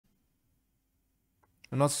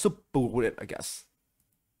I'm not super with it, I guess.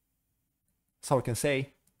 That's how I can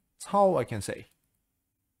say. That's how I can say.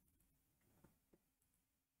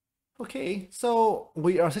 Okay, so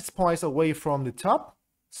we are 6 points away from the top.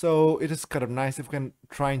 So it is kind of nice if we can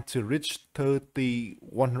try to reach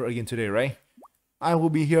 3,100 again today, right? I will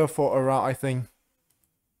be here for around, I think.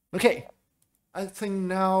 Okay, I think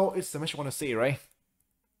now it's the match I want to see, right?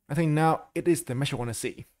 I think now it is the match I want to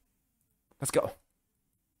see. Let's go.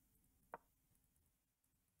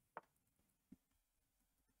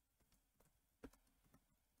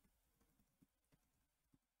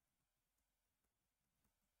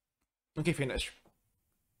 Okay, finish.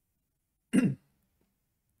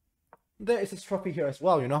 There is a trophy here as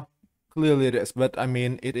well, you know. Clearly it is, but I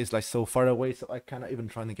mean, it is like so far away, so I cannot even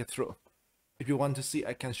try to get through. If you want to see,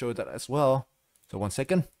 I can show that as well. So 1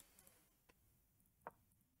 second.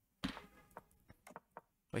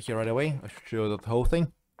 Right here right away, I'll show the whole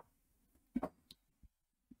thing.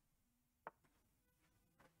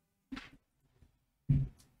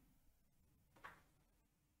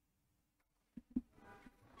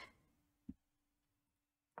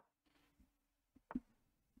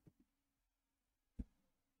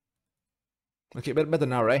 Okay, better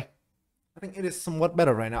now, right? I think it is somewhat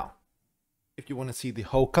better right now. If you want to see the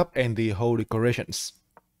whole cup and the whole decorations.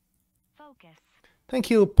 Focus. Thank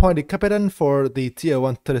you, Pointy Captain, for the tier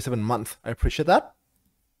 137 month. I appreciate that.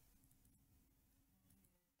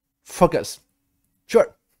 Focus.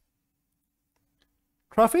 Sure.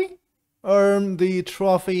 Trophy? The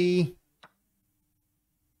trophy.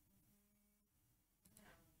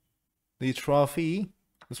 The trophy.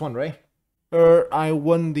 This one, right? I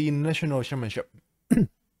won the national championship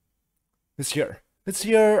this year. This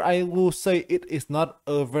year, I will say it is not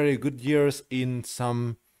a very good year in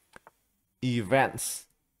some events.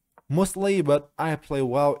 Mostly, but I play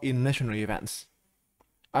well in national events.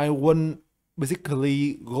 I won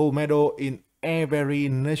basically gold medal in every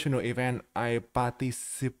national event I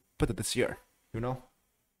participated this year, you know?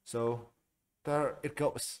 So, there it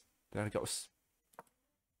goes. There it goes.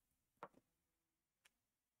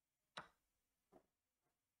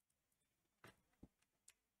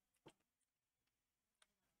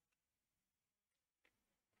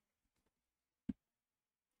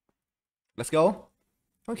 Let's go.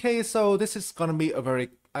 Okay, so this is gonna be a very,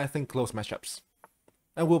 I think, close matchups.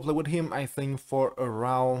 I will play with him, I think, for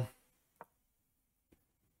around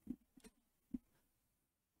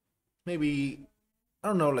maybe, I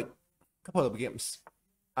don't know, like a couple of games.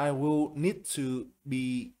 I will need to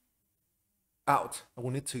be out. I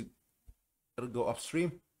will need to go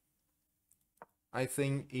upstream. I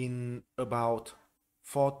think in about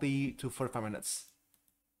 40 to 45 minutes.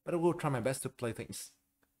 But I will try my best to play things.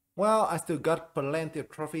 Well, I still got plenty of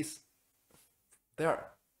trophies there.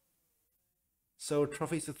 So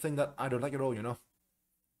trophies is a thing that I don't like at all, you know,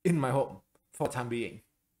 in my home for the time being.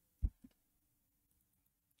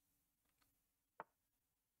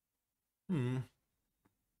 I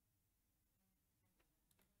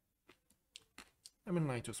mean,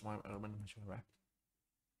 I just want element, right?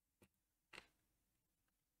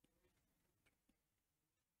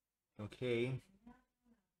 Okay.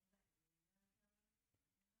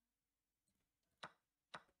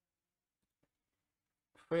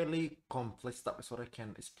 Fairly complex stuff is what I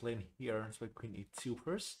can explain here. So queen e2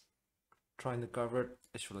 first, trying to cover it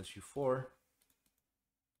as well as u4.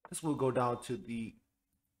 This will go down to the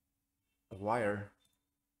wire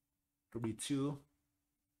to b2.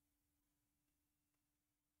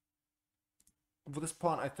 For this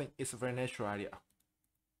pawn, I think it's a very natural idea.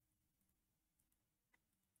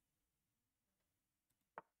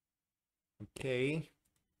 Okay.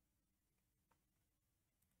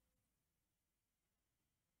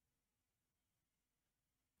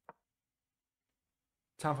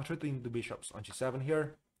 Time for treating the bishops on g7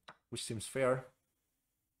 here, which seems fair.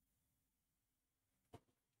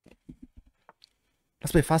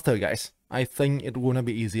 Let's play faster, guys. I think it won't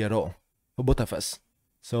be easy at all for both of us.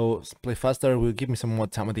 So play faster will give me some more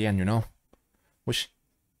time at the end, you know, which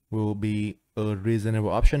will be a reasonable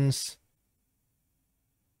options.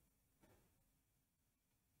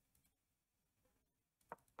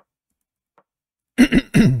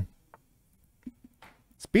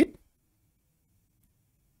 Speed.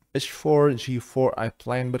 h4, g4 I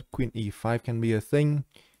plan, but queen e5 can be a thing.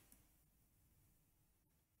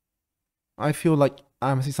 I feel like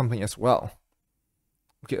I'm missing something as well.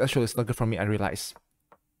 Okay, actually it's not good for me, I realize.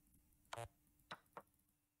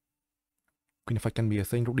 Queen e5 can be a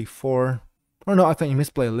thing, rook d4. Oh no, I think you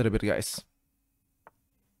misplay a little bit, guys.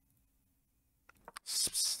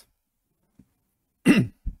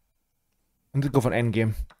 I need to go for an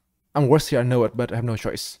endgame. I'm worse here, I know it, but I have no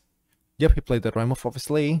choice. Yep, he played the right move,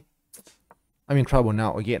 obviously. I'm in trouble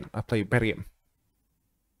now again. I play bad game.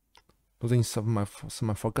 Losing some of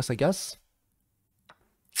my focus, I guess.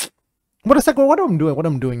 What a second, what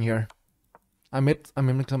am doing here? I'm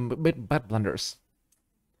making some bit bad blunders.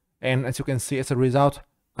 And as you can see, as a result,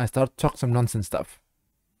 I start talk some nonsense stuff.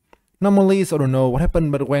 Normally, so I don't know what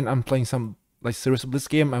happened, but when I'm playing some like serious blitz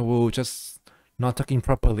game, I will just not talking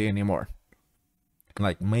properly anymore.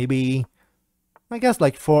 Like maybe, I guess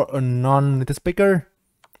like for a non-native speaker,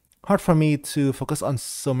 hard for me to focus on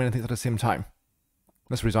so many things at the same time.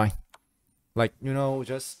 Let's resign. Like, you know,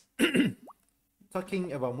 just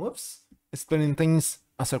talking about moves, explaining things,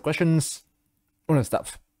 answer questions, all that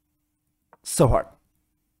stuff. So hard.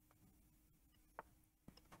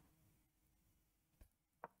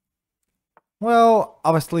 Well,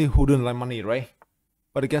 obviously, who don't like money, right?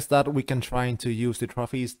 But I guess that we can try to use the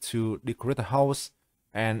trophies to decorate the house,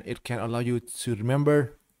 and it can allow you to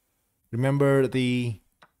remember the,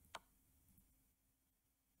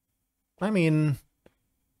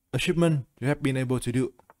 achievement you have been able to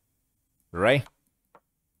do, right?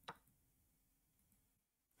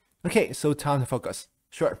 Okay, so time to focus.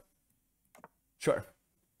 Sure.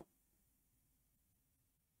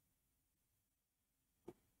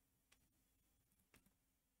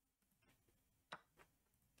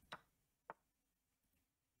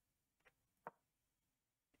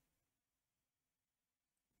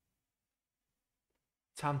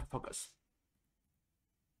 Time to focus.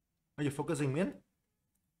 Are you focusing in?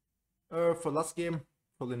 For last game,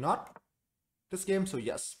 probably not. This game, so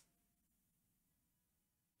yes.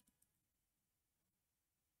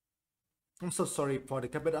 I'm so sorry for the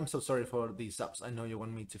cabinet. I'm so sorry for the subs. I know you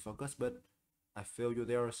want me to focus, but I feel you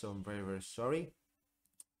there, so I'm very, very sorry.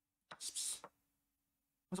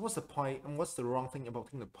 What's the point and what's the wrong thing about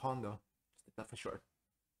taking the pawn though? That for sure.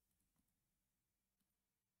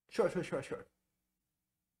 Sure.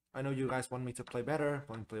 I know you guys want me to play better,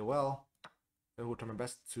 want me to play well. I will try my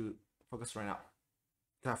best to focus right now.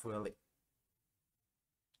 Carefully.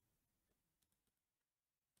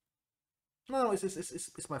 No,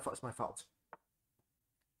 it's my fault. It's my fault.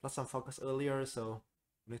 Lost some focus earlier, so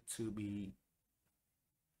need to be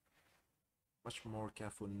much more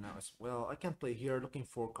careful now as well. I can play here looking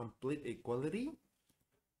for complete equality.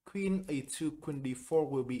 Queen a2, queen d4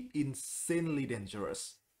 will be insanely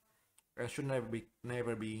dangerous. And should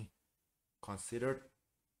never be considered.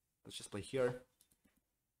 Let's just play here.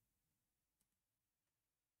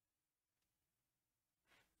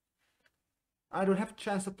 I don't have a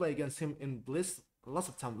chance to play against him in Blitz lots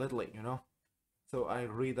of time lately, you know. So I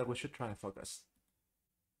agree that we should try and focus.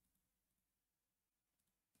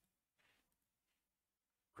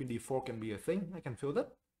 Queen d4 can be a thing. I can feel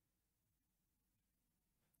that.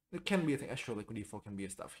 It can be a thing. Actually, queen d4 can be a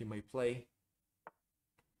stuff he may play.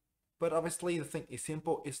 But obviously, the thing is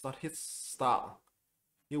simple. It's not his style.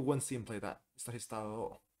 You won't see him play that. It's not his style at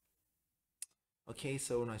all. Okay,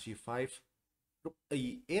 so knight g5. Rook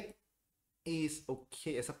e8 is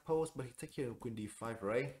okay, I suppose, but he takes here queen d5,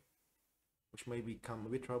 right? Which may become a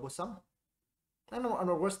bit troublesome. I know I'm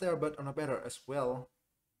not worse there, but I'm not better as well.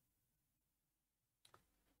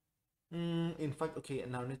 In fact, okay,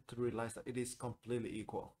 now I need to realize that it is completely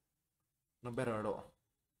equal. Not better at all.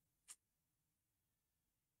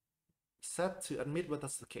 Sad to admit, but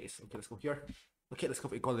that's the case. Okay, let's go here. Okay, let's go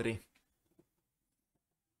for equality.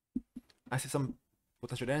 I see some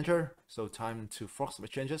potential danger, so time to force the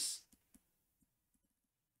changes.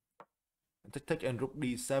 And take and rook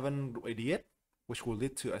d7, rook a8, which will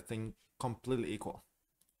lead to, I think, completely equal.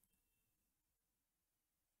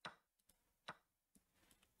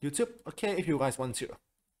 YouTube, okay, if you guys want to.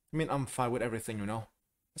 I mean, I'm fine with everything, you know.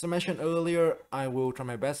 As I mentioned earlier, I will try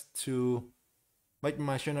my best to make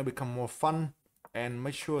my channel become more fun and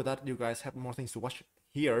make sure that you guys have more things to watch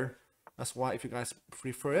here. That's why if you guys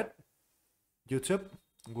prefer it, YouTube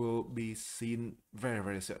will be seen very,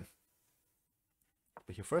 very soon.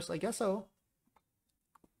 But here first, I guess so.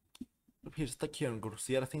 Here's take here and go to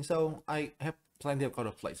see it. I think so. I have plenty of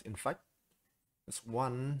other plays. In fact, that's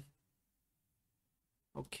one.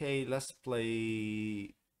 Okay, let's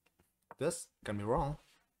play this. Can be wrong.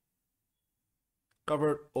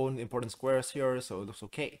 Covered all important squares here, so it looks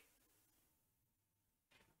okay.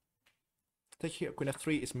 Take here, queen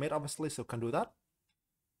f3 is made obviously, so can do that.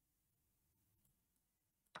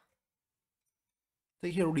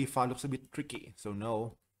 Take here, rook d5 looks a bit tricky, so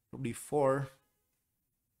no. Rook d4.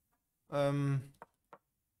 I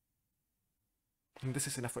think this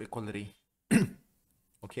is enough for equality.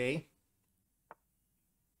 Okay.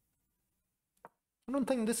 I don't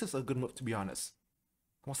think this is a good move, to be honest.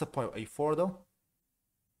 What's the point of a4 though?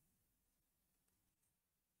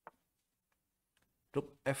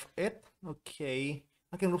 Rook f8. Okay,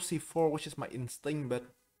 I can rook c4, which is my instinct, but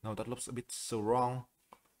no, that looks a bit so wrong.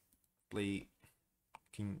 Play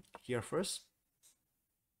king here first.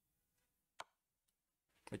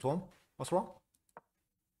 Wait, one. What's wrong?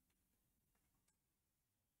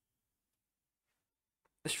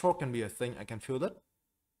 h4 can be a thing. I can feel that.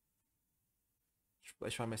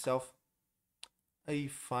 Let's try myself.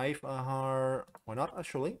 a5. Why not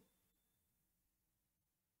actually?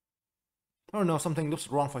 Oh no, something looks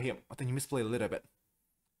wrong for him. I think he misplayed a little bit.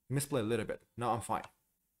 Now I'm fine.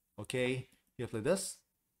 Okay, here play this.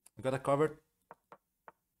 I got it covered.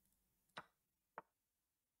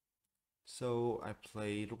 So I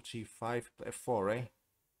play rook g5, play f4, right?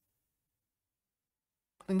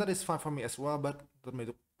 I think that is fine for me as well, but that may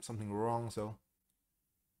do something wrong, so.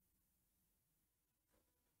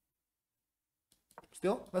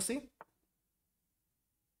 Still, let's see.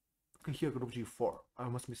 Okay, here rook g4. I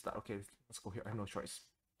must miss that. Okay, let's go here. I have no choice.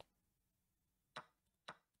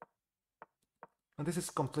 And this is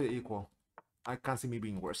completely equal. I can't see me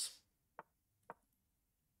being worse.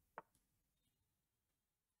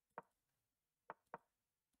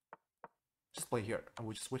 Just play here. I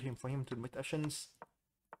will just wait for him to make actions.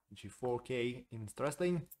 g4, okay,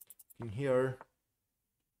 interesting. In here.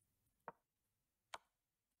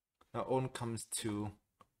 Now on comes to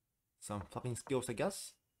some flapping skills, I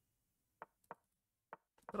guess.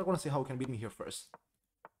 But I want to see how he can beat me here first.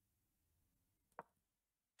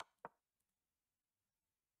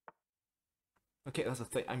 Okay, that's the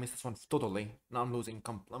thing. I missed this one totally. Now I'm losing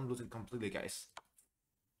completely, guys.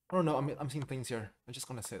 I don't know. I'm seeing things here. I'm just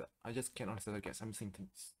gonna say that. I just can't honestly say that, guys. I'm seeing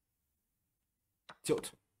things.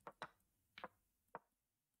 Tilt.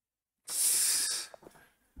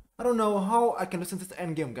 I don't know how I can listen to the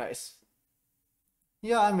end game, guys.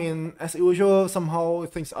 Yeah, I mean, as usual, somehow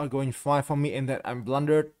things are going fine for me and that I'm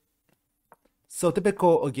blundered. So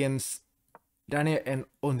typical against Danya and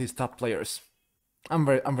on these top players. I'm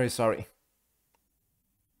very sorry.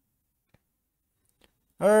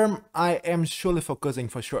 I am surely focusing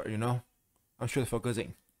for sure, you know. I'm surely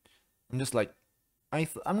focusing. I'm just like, I'm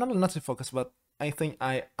not focused, but I think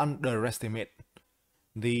I underestimate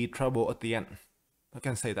the trouble at the end. I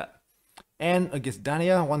can say that. And against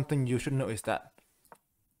Danya, one thing you should know is that,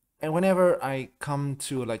 and whenever I come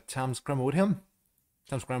to like time scramble with him,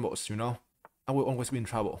 time scrambles, you know, I will always be in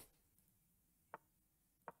trouble.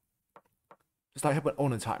 Just like happen all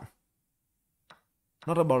the time.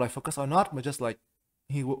 Not about like focus or not, but just like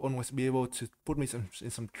he will always be able to put me in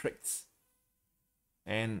some tricks.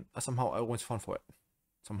 And somehow I always fun for it.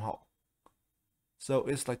 Somehow. So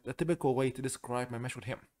it's like a typical way to describe my match with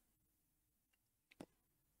him.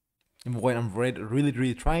 And when I'm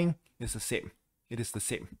really trying, it's the same. It is the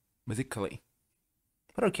same, basically.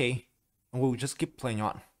 But okay, we'll just keep playing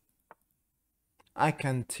on. I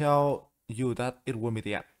can tell you that it won't be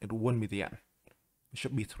the end. It won't be the end. It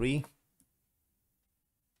should be 3.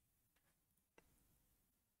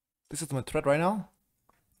 This is my threat right now.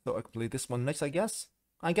 So I can play this one next, I guess.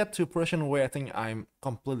 I get to a position where I think I'm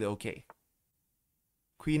completely okay.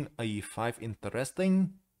 Queen e5,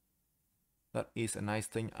 interesting. That is a nice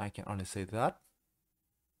thing, I can only say that.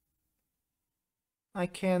 I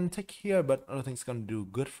can take here, but I don't think it's gonna do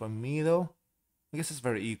good for me though. I guess it's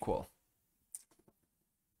very equal.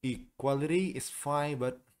 Equality is fine,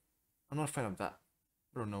 but I'm not a fan of that.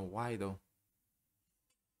 I don't know why though.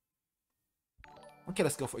 Okay,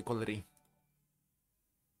 let's go for equality.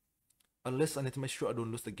 Unless I need to make sure I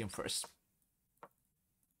don't lose the game first.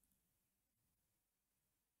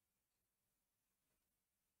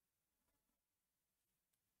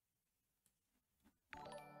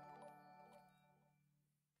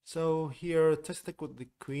 So here, let's take with the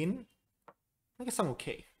queen. I guess I'm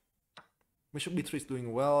okay. Bishop b3 is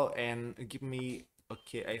doing well and give me,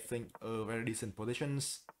 okay, I think very decent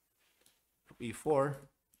positions. e4.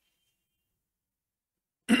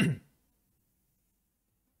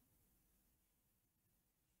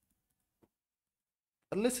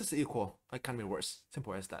 At least it's equal. I can't be worse.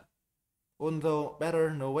 Simple as that. Although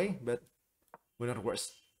better, no way, but we're not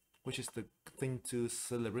worse. Which is the thing to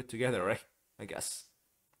celebrate together, right? I guess.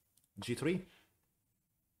 g3.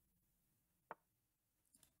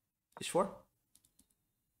 h4.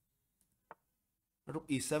 Rook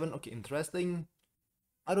e7. Okay, interesting.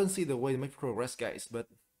 I don't see the way to make progress, guys, but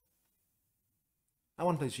I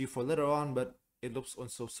want to play g4 later on, but it looks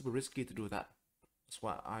also super risky to do that. That's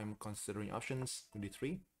why I'm considering options.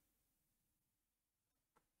 d3.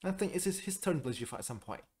 I think it's his turn to play g5 at some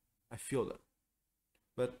point. I feel that.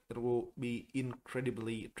 But it will be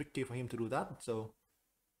incredibly tricky for him to do that, so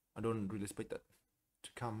I don't really expect that to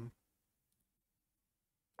come.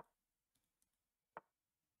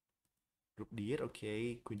 Rook d8,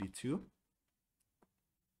 okay, queen d2.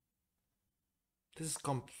 This is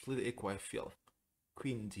completely equal, I feel.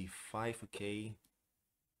 Queen d5, okay.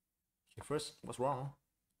 Okay, first, what's wrong?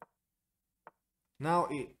 Now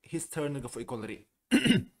his turn to go for equality.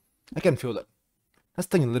 I can feel it. Let's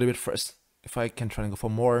think a little bit first. If I can try and go for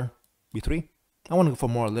more, b3. I want to go for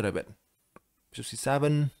more a little bit. Bishop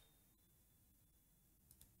c7.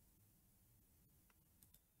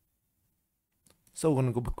 So we're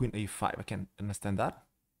gonna go with queen a5. I can understand that.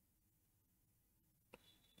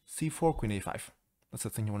 c4, queen a5. That's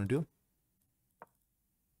the thing you want to do.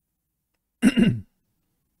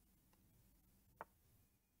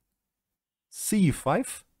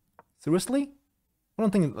 c5? Seriously? I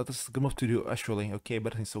don't think that's a good move to do actually. Okay,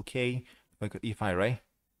 but it's okay. If I got e5, right?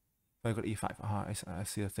 If I got e5, I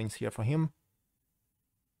see the things here for him.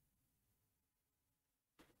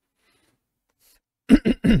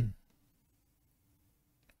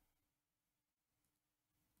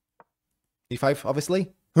 e5,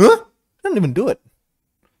 obviously. Huh? I didn't even do it.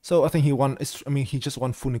 So I think he won. I mean, he just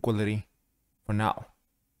won full equality for now.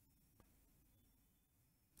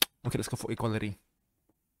 Okay, let's go for equality.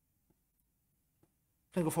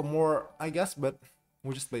 Can go for more, I guess, but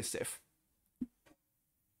we'll just play safe.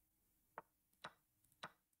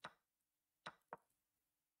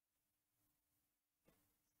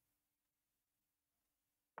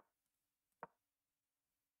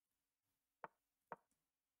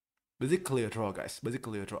 Basically a draw, guys.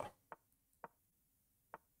 Basically a draw.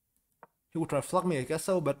 He will try to flag me, I guess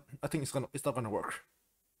so, but I think it's not gonna work.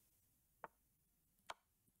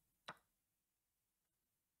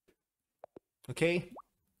 Okay.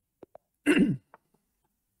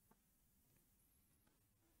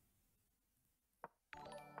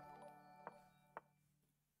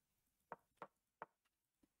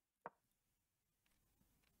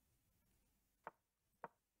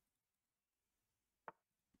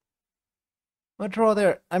 A draw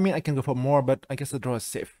there. I mean, I can go for more, but I guess the draw is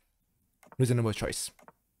safe. Reasonable choice.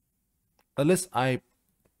 At least I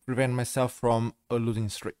prevent myself from a losing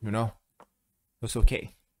streak, you know? It's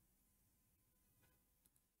okay.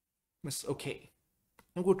 It's okay.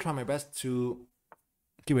 I'm going to try my best to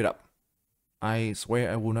keep it up. I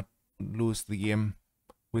swear I will not lose the game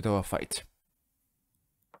without a fight.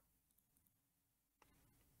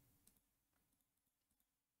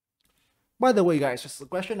 By the way, guys, just a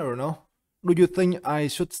question or no? Do you think I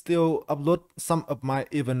should still upload some of my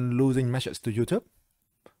even losing matches to YouTube?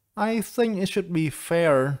 I think it should be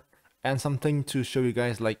fair and something to show you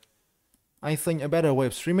guys, like, I think a better way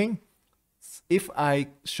of streaming if I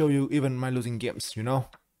show you even my losing games, you know?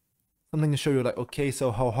 Something to show you like, okay, so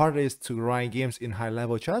how hard it is to grind games in high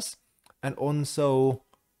level chess, and also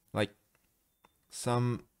like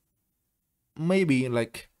some maybe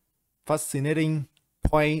like fascinating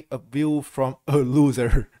point of view from a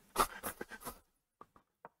loser.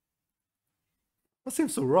 That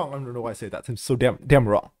seems so wrong. I don't know why I say that. It seems so damn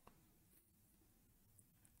wrong.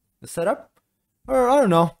 The setup? Or I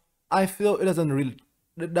don't know. I feel it doesn't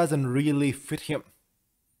really fit him.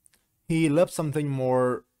 He loves something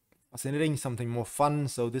more fascinating, something more fun,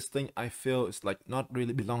 so this thing I feel is like not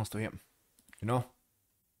really belongs to him. You know?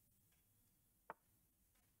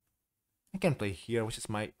 I can play here, which is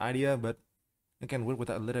my idea, but I can work with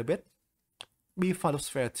that a little bit. B5 looks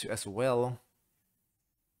fair too as well.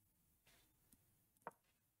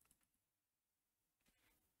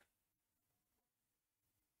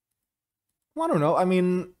 I don't know. I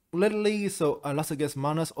mean, lately, so I lost against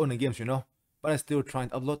Manas on the games, you know, but I still trying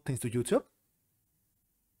to upload things to YouTube.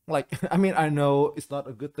 Like, I mean, I know it's not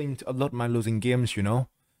a good thing to upload my losing games, you know,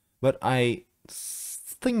 but I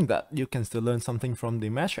think that you can still learn something from the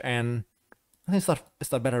match, and I think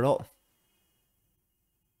it's not bad at all.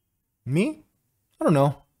 Me? I don't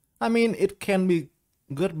know. I mean, it can be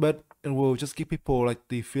good, but it will just give people like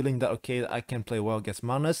the feeling that, okay, I can play well against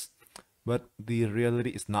Manas, but the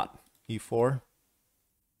reality is not. E4.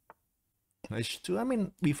 H2. I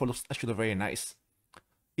mean, B4 looks actually very nice.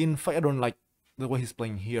 In fact, I don't like the way he's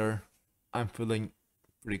playing here. I'm feeling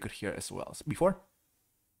pretty good here as well. So B4.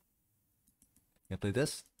 Can I play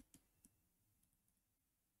this?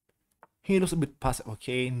 He looks a bit passive.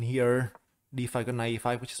 Okay, in here, D5 and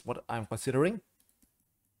E5, which is what I'm considering.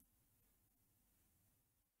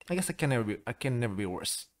 I guess I can never be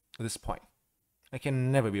worse at this point. I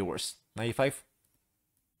can never be worse. Knight E5.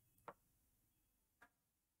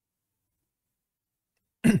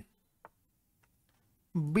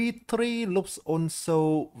 B3 looks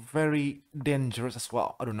also very dangerous as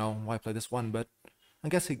well. I don't know why I play this one, but I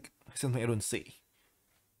guess it's something I don't see.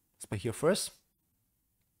 Let's play here first.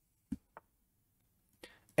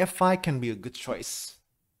 F5 can be a good choice.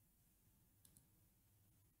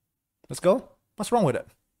 Let's go. What's wrong with it?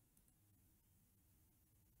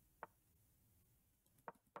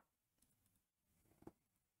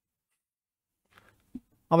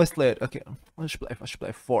 Obviously, okay, I should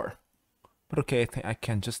play 4. But okay, I think I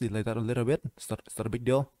can just delay that a little bit. It's not a big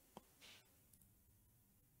deal.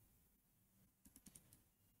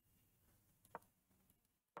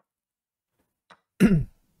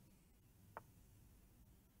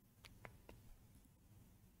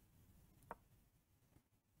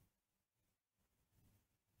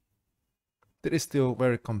 It is still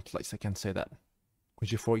very complex, I can say that. Queen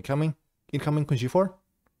g4 incoming Queen g4.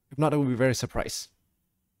 If not, I will be very surprised.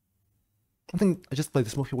 I think I just played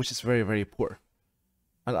this move here, which is very, very poor.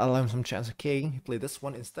 I'll allow him some chance. Okay, he played this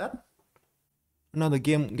one instead. Now the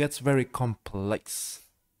game gets very complex.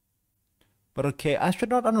 But okay, I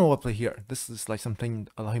don't know what to play here. This is like something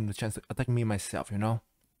allow him the chance to attack me myself, you know?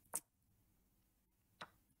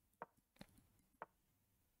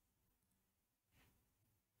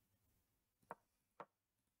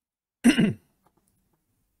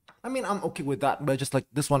 I mean, I'm okay with that, but just like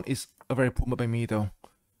this one is a very poor move by me though.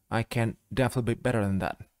 I can definitely be better than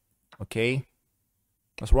that. Okay.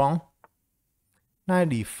 What's wrong?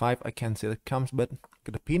 95, I can't say that comes, but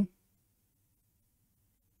get a pin.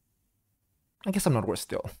 I guess I'm not worse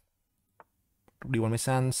still. D1 makes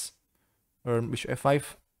sense. Or bishop f5.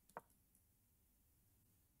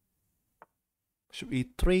 Bishop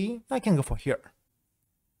e3. I can go for here.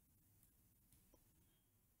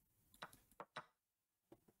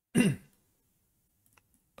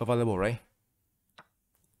 Available, right?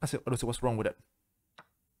 I don't see what's wrong with it.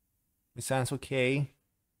 Makes sense, okay.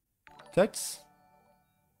 Text.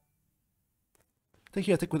 Take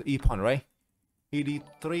here, take with e pawn, right?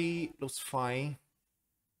 e3 looks fine.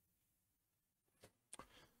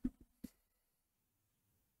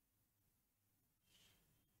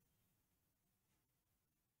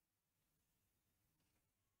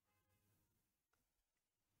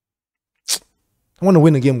 I want to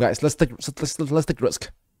win the game, guys. Let's take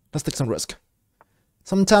risk. Let's take some risk.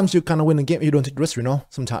 Sometimes you kind of win a game, you don't take risk, you know.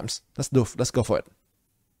 Sometimes let's go for it.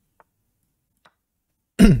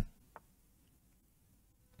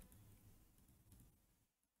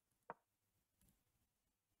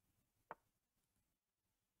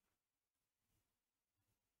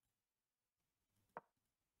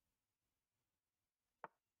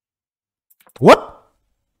 What?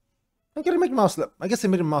 I gotta make mouse slip. I guess I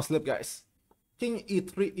made a mouse slip, guys. King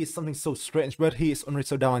e3 is something so strange, but he is already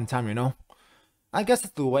so down in time, you know. I guess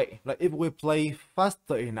that's the way. Like if we play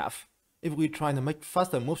faster enough, if we try to make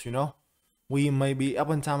faster moves, you know, we may be up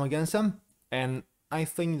in time against him, and I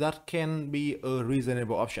think that can be a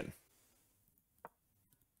reasonable option.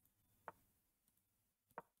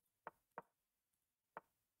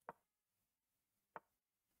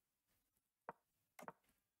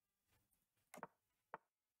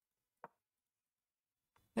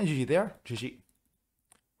 And GG there, GG.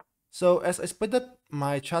 So as expected,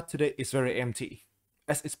 my chat today is very empty.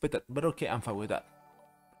 As expected, but okay, I'm fine with that.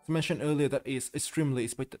 As mentioned earlier, that is extremely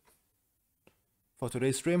expected. For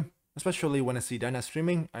today's stream, especially when I see Danya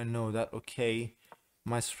streaming, I know that okay,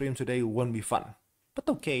 my stream today won't be fun. But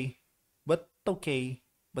okay, but okay,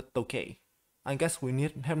 but okay. I guess we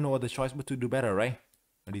have no other choice but to do better, right?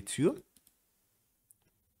 Ready to?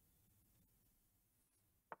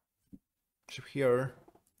 Bishop here.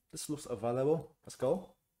 This looks available. Let's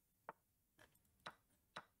go.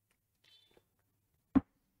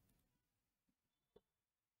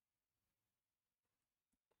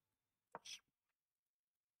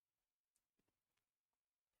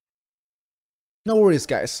 No worries,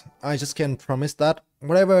 guys. I just can promise that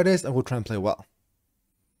whatever it is, I will try and play well.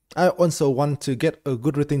 I also want to get a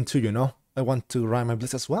good routine too, you know. I want to ride my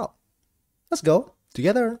blitz as well. Let's go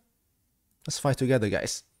together. Let's fight together,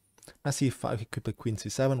 guys. I see if I could play Queen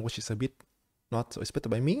c7, which is a bit not so expected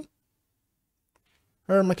by me.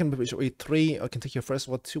 I can bishop a3. I can take your first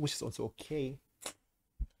one too, which is also okay.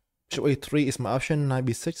 Bishop a3 is my option. Knight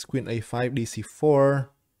b6, Queen a5, dc4.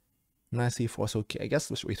 Knight c4 is okay. I guess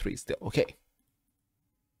bishop a3 is still okay.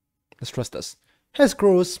 Let's trust this. Hey,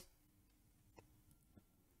 Screws.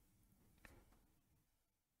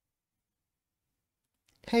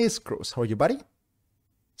 Hey, Screws. How are you, buddy?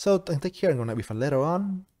 So, I take here. I'm gonna be fun later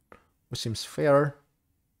on, which seems fair.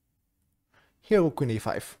 Here, we'll Queen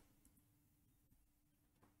a5.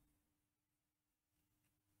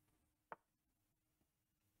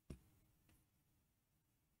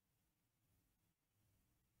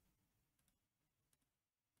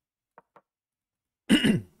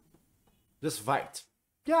 Just fight.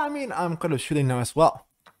 Yeah, I mean, I'm kind of shooting now as well.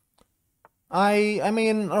 I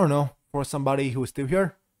mean, I don't know. For somebody who is still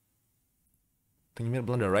here, I think you made a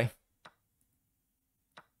blunder, right?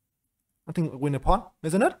 I think win a pawn,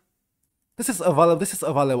 isn't it? This is available. This is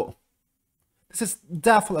available. This is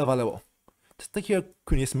definitely available. Just take here,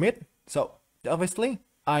 queen is mid. So obviously,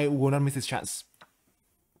 I will not miss this chance.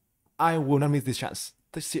 I will not miss this chance.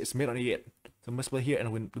 This is mid on e8. So must play here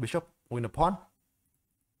and win the bishop, win the pawn.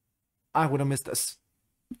 I would have missed this.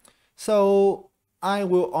 So I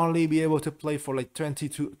will only be able to play for like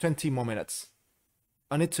 20 more minutes.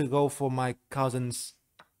 I need to go for my cousin's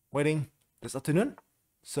wedding this afternoon.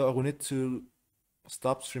 So I will need to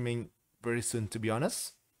stop streaming very soon, to be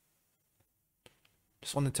honest.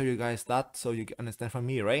 Just want to tell you guys that so you can understand from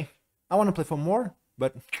me, right? I want to play for more,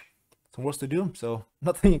 but some work to do, so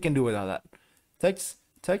nothing you can do without that.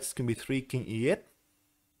 Takes can be 3, king e8,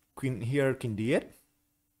 queen here, king d8,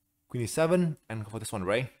 queen e7, and go for this one,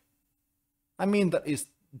 right? I mean, that is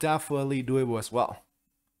definitely doable as well.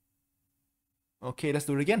 Okay, let's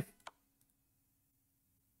do it again.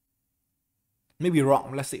 Maybe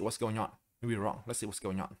wrong. Let's see what's going on. Maybe wrong. Let's see what's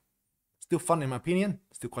going on. Still fun in my opinion.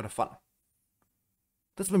 Still quite a fun.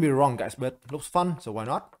 This may be wrong, guys, but looks fun, so why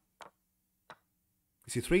not?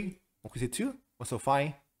 c3 or c2, also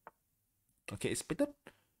fine. Okay, it's split it.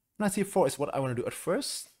 Knight c4 is what I want to do at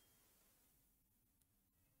first.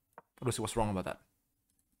 Let's see what's wrong about that.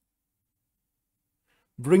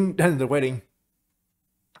 Bring down the wedding.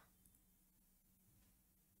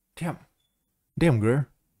 Damn girl.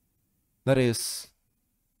 That is,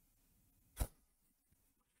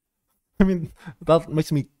 I mean, that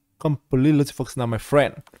makes me completely focus on my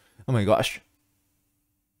friend. Oh my gosh.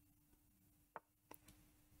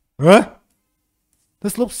 Huh?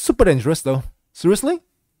 This looks super dangerous though. Seriously?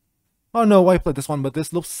 Oh no, why play this one, but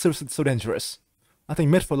this looks seriously so dangerous. I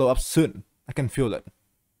think mid follow up soon. I can feel it.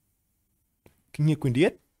 King here, queen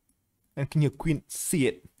d8. And king here, queen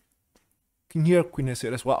c8. King here, queen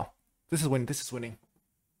c8 as well. This is winning, this is winning.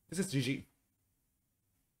 This is GG.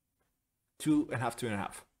 2.5, 2.5. I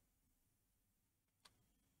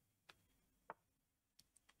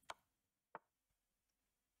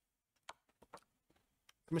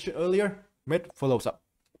mentioned earlier, mid follows up.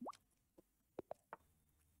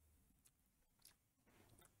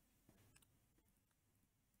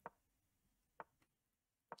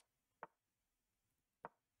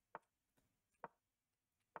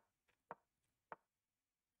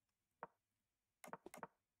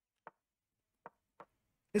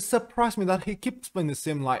 It surprised me that he keeps playing the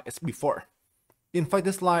same line as before. In fact,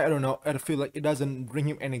 this line, I don't know, I feel like it doesn't bring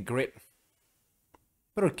him any grit.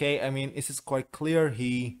 But okay, I mean, it's just quite clear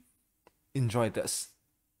he enjoyed this.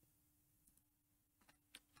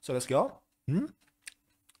 So let's go.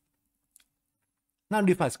 Now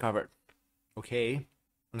defense covered. Okay,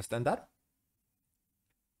 understand that.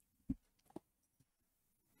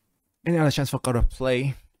 Any other chance for counter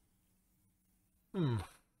play?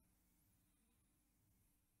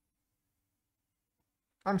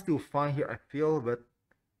 I'm still fine here, I feel, but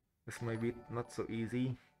this might be not so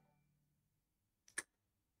easy.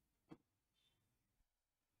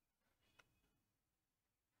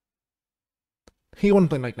 He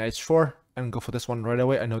won't play like knight h4 and go for this one right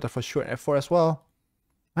away. I know that for sure. F4 as well.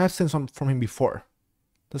 I have seen some from him before.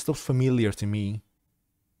 This looks familiar to me.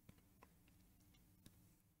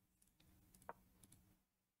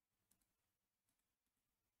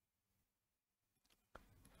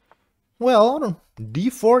 Well,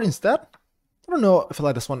 d4 instead. I don't know if I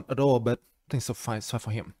like this one at all, but I think it's fine. It's fine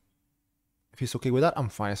for him. If he's okay with that, I'm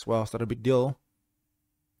fine as well. It's not a big deal.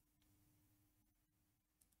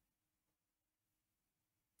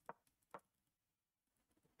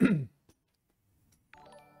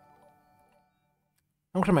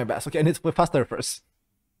 I'm trying my best. Okay, I need to play faster first.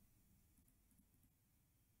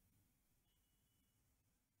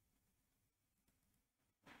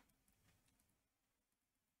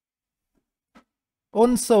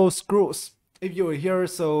 Also, screws. If you were here,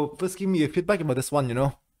 so please give me a feedback about this one, you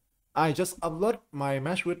know. I just upload my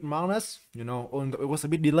match with Magnus, you know, it was a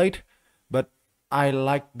bit delayed, but I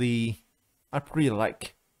pretty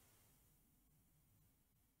like.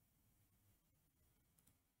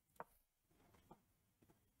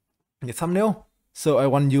 The thumbnail, so I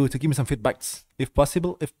want you to give me some feedbacks, if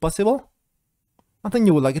possible. I think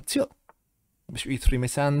you would like it too. Bishop e3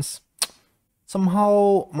 makes sense.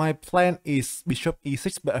 Somehow my plan is bishop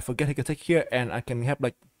e6, but I forget he can take here, and I can have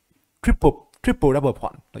like triple double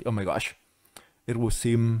pawn. Like, oh my gosh, it will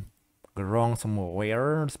seem wrong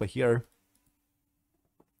somewhere. Just by here.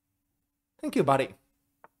 Thank you, buddy.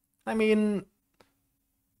 I mean,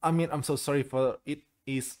 I'm so sorry for it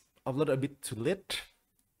is uploaded a bit too late.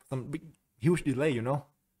 Some big huge delay, you know.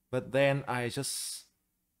 But then I just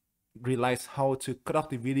realized how to cut off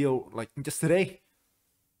the video like just today,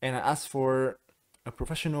 and I asked for a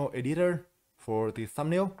professional editor for the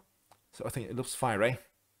thumbnail, so I think it looks fine, right?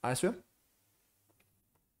 I assume.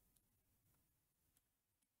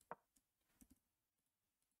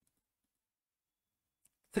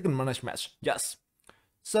 Second managed match, yes.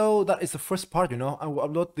 So that is the first part, you know. I will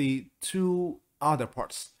upload the 2 other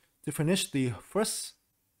parts. To finish the first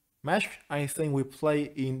match, I think we play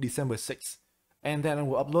in December 6th. And then I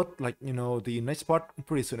will upload, like, you know, the next part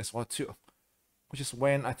pretty soon as well too. Which is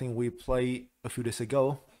when I think we play a few days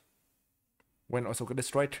ago. When also got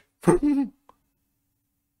destroyed. Damn,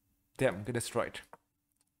 get destroyed.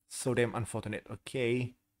 So damn unfortunate.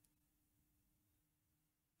 Okay.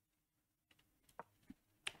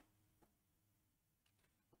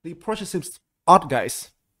 The process seems odd, guys.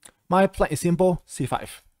 My plan is simple,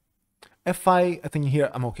 c5. f5, I think here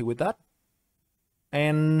I'm okay with that.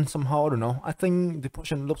 And somehow, I don't know, I think the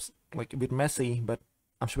position looks like a bit messy, but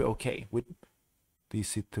I'm sure we're okay with the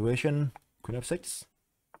situation. Queen f6.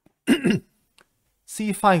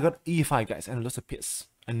 c5 got e5, guys, and lost a piece.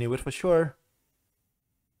 I knew it for sure.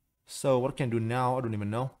 So what can I do now? I don't even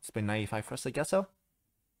know. Let's play knight e5 first, I guess so.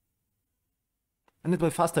 I need to play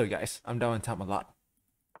faster, guys. I'm down in time a lot.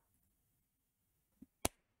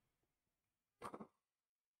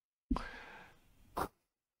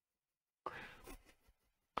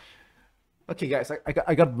 Okay, guys,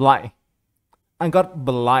 I got blind. I got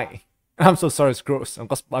blind. I'm so sorry, it's gross. I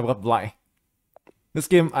got blind. This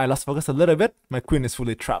game, I lost focus a little bit. My queen is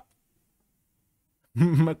fully trapped.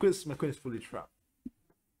 my queen is fully trapped.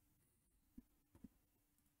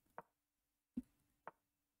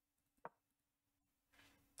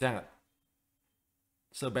 Dang it.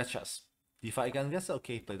 So bad chess. d5 again, guess.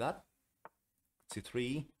 Okay, play that.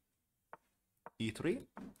 c3, e3,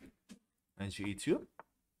 and e2.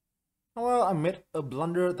 Well, I made a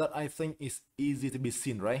blunder that I think is easy to be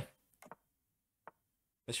seen, right?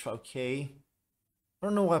 h5, okay. I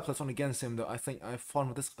don't know why I played one against him though. I think I fought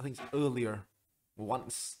with this, I think, earlier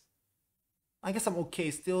once. I guess I'm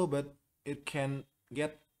okay still, but it can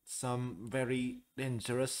get some very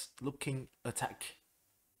dangerous looking attack.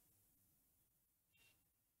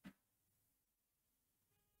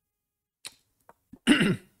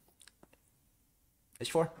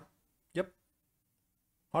 h4. Yep.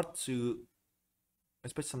 Hard to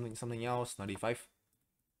expect something else. Knight e5.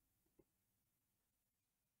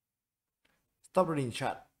 Stop reading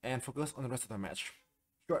chat and focus on the rest of the match.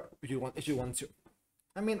 Sure, if you want to.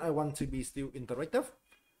 I mean, I want to be still interactive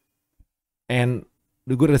and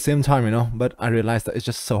do good at the same time, you know. But I realized that it's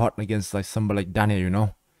just so hard against like somebody like Danya, you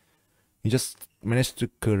know. He just managed to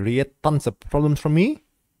create tons of problems for me.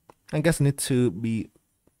 I guess I need to be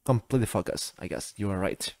completely focused. I guess you are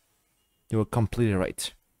right. You were completely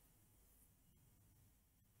right.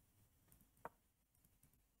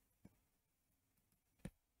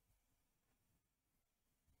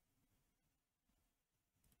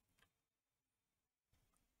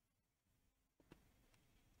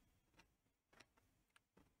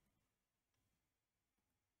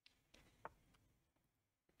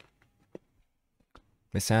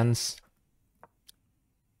 Makes sense.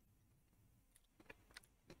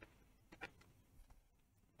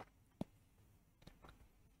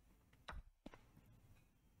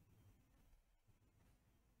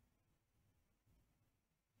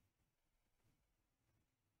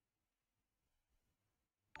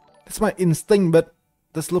 It's my instinct, but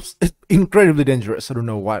this looks incredibly dangerous. I don't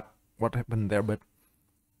know what happened there, but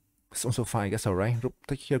it's also fine. I guess alright. Rook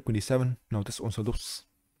take here, queen d7. No, this also looks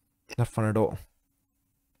not fun at all.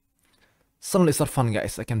 Suddenly it's not fun,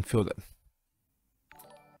 guys. I can feel that.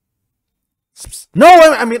 No,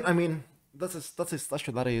 I mean,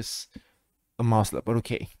 that is a mouse slip, but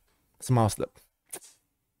okay, it's a mouse slip.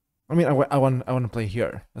 I mean, I want to play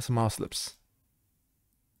here. That's a mouse slips.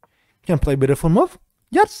 Can I play a beautiful move?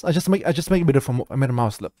 Yes, I just make a beautiful move. I made a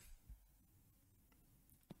mouse slip.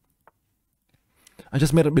 I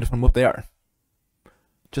just made a beautiful move there.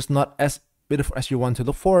 Just not as beautiful as you want to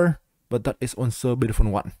look for, but that is also a beautiful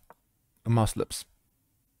one. A mouse slips.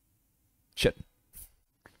 Shit.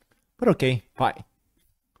 But okay, fine.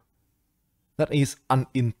 That is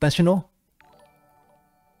unintentional.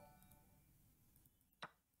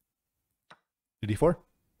 d4.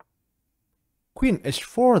 Queen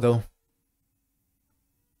h4 though.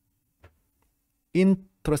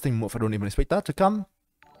 Interesting move. I don't even expect that to come.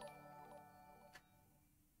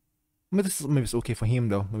 Maybe it's okay for him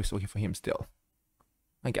though. Maybe it's okay for him still.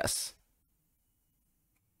 I guess.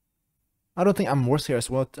 I don't think I'm worse here as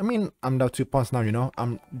well. I mean, I'm down 2 points now, you know.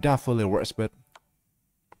 I'm definitely worse, but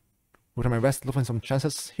we'll try my best to find some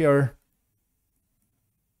chances here.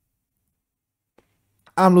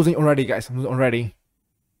 I'm losing already, guys. I'm losing already.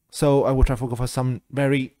 So I will try to go for some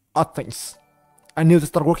very odd things. I knew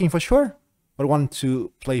this not working for sure, but I want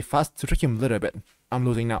to play fast to trick him a little bit. I'm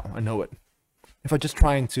losing now, I know it. If I'm just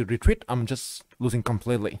trying to retreat, I'm just losing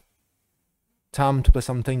completely. Time to play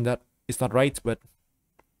something that is not right, but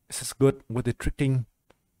this is good with the tricking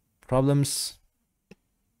problems.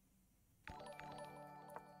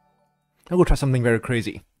 I will try something very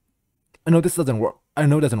crazy. I know this doesn't work. I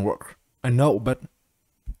know it doesn't work. I know, but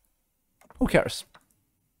who cares?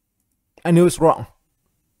 I knew it's wrong.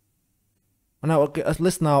 Now, okay, at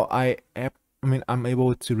least now I'm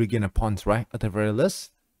able to regain a pawn, right? At the very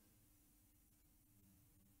least.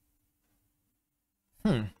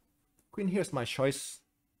 Queen here's my choice.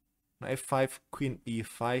 Knight f5, queen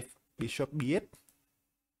e5, bishop b8.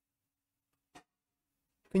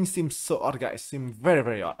 Things seem so odd, guys. Seem very,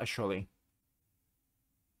 very odd, actually.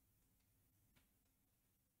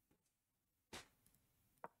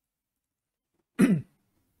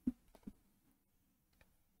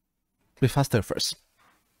 Be faster first.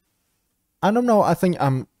 I don't know, I think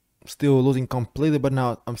I'm still losing completely, but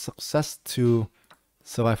now I'm success to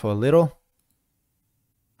survive for a little.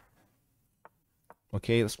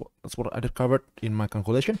 Okay, that's what I discovered in my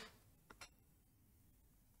calculation.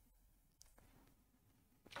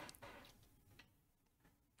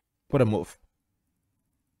 What a move.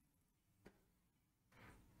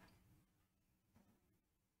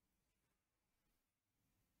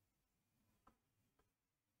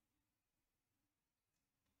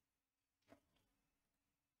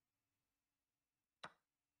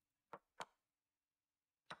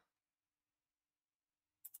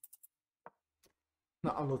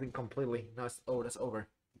 No, I'm losing completely. Now it's that's over.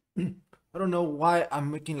 I don't know why I'm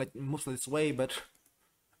making like moves this way, but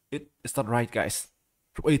it's not right, guys.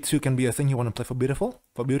 Rook a2 can be a thing you want to play for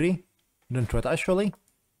beauty. Don't try it actually.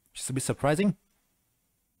 Just a bit surprising.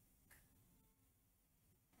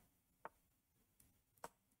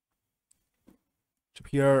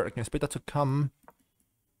 Here, I can expect that to come.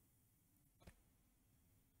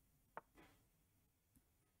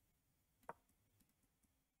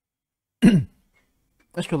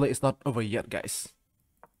 Actually, it's not over yet, guys.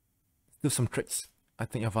 Do some tricks I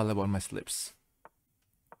think available on my slips.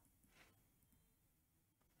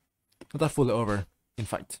 Not that fully over, in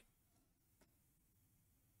fact.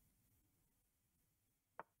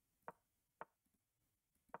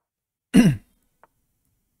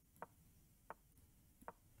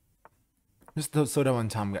 Just so down on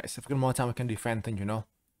time, guys. If I get more time, I can defend things, you know.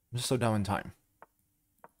 I'm just so down on time.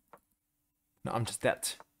 No, I'm just dead.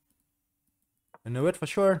 I know it for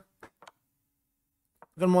sure. If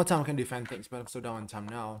I got more time, I can defend things, but I'm so down on time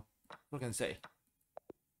now. What can I say?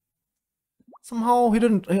 Somehow I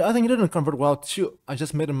think he didn't convert well too. I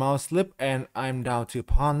just made a mouse slip and I'm down 2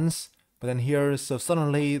 pawns. But then here, so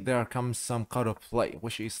suddenly there comes some counter play,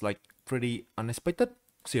 which is like pretty unexpected.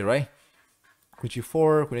 See, right? Queen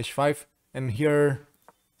g4, queen h5, and here,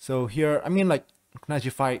 so here, I mean like, knight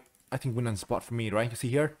g5, I think win on spot for me, right? You see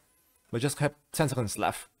here? But just have 10 seconds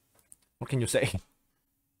left. What can you say?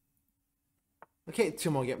 Okay,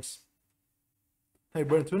 2 more games. Hey,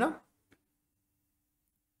 burn 2 now?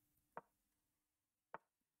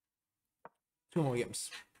 2 more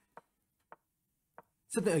games.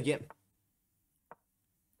 Something again.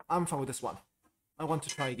 I'm fine with this one. I want to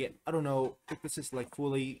try again. I don't know if this is like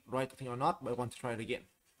fully right thing or not, but I want to try it again.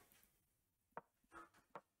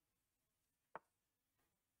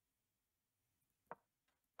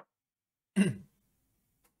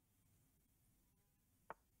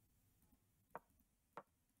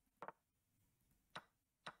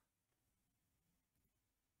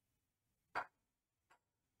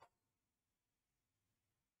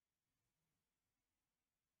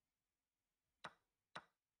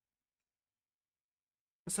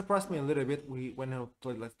 It surprised me a little bit when I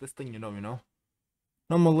played like this thing, you know.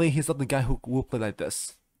 Normally, he's not the guy who will play like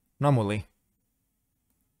this. Normally.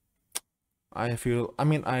 I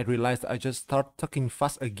realized I just start talking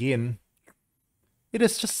fast again. It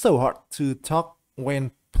is just so hard to talk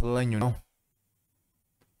when playing, you know.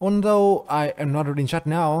 Although I am not reading chat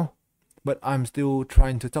now, but I'm still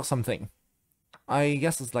trying to talk something. I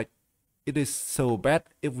guess it's like, it is so bad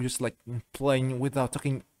if we just like playing without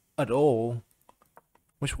talking at all,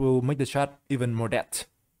 which will make the chat even more dead.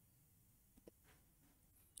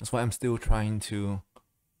 That's why I'm still trying to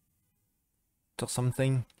talk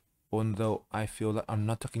something, although I feel that I'm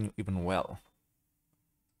not talking even well.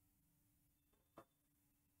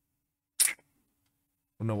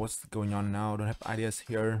 Don't know what's going on now. Don't have ideas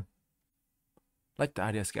here. Like the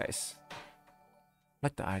ideas, guys.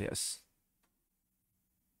 Like the ideas.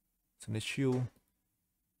 It's an issue.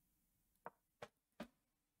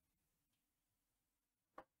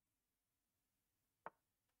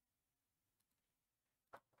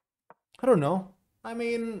 I don't know. I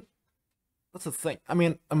mean, that's the thing. I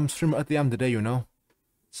mean, I'm streaming at the end of the day, you know.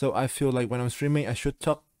 So I feel like when I'm streaming, I should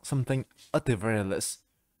talk something at the very least,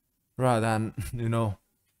 rather than, you know,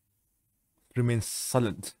 remain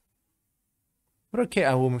silent. But okay,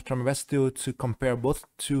 I will try my best to compare both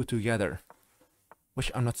two together,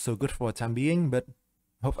 which I'm not so good for the time being, but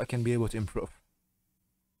hope I can be able to improve.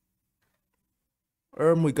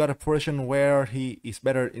 We got a portion where he is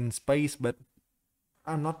better in space, but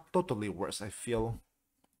I'm not totally worse, I feel.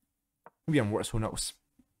 Maybe I'm worse, who knows.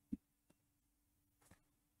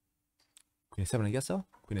 Queen a7, I guess so.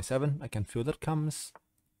 Queen a7, I can feel that comes.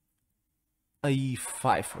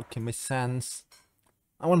 a5, okay, makes sense.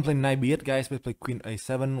 I want to play knight b8, guys, but play queen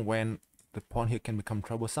a7 when the pawn here can become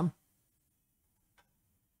troublesome.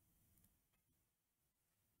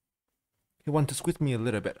 He wants to squeeze me a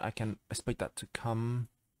little bit. I can expect that to come.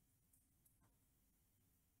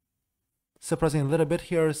 Surprising a little bit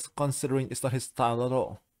here, considering it's not his style at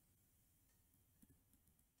all.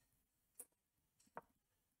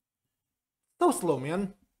 So slow,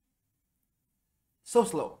 man. So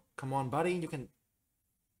slow. Come on, buddy. You can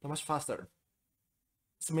go much faster.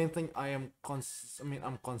 It's the main thing I'm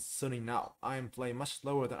concerning now. I am playing much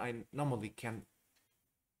slower than I normally can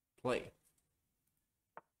play.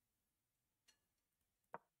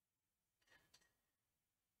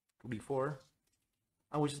 b4.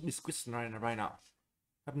 I will just be squeezed right now.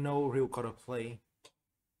 I have no real card of play,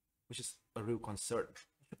 which is a real concern.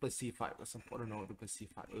 I should play c5. That's important to know to play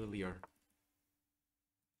c5 earlier.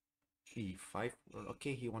 e5.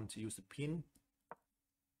 Okay, he wants to use the pin.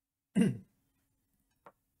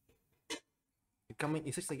 Coming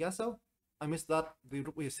e6, I guess so. I missed that. The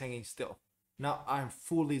rook is hanging still. Now I'm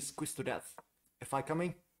fully squeezed to death. If I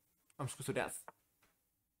coming, I'm squeezed to death.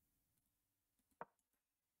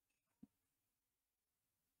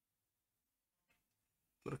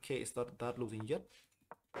 But okay, it's not that losing yet.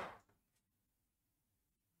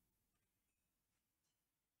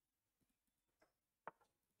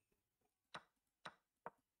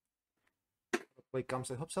 Play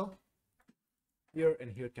comes, I hope so. Here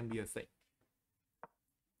and here can be a thing.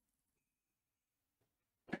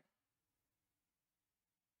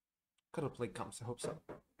 Could have play comes, I hope so.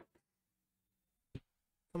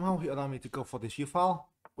 Somehow he allowed me to go for the u-file,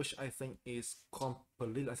 which I think is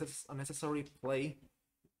completely unnecessary play.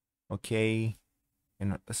 Okay,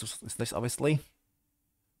 and this is nice, obviously.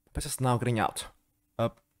 This is now getting out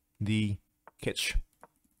up the cage.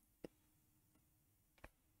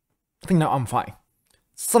 I think now I'm fine.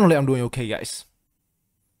 Suddenly I'm doing okay, guys.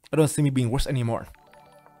 I don't see me being worse anymore.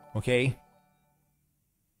 Okay.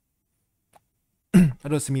 I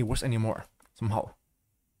don't see me worse anymore, somehow.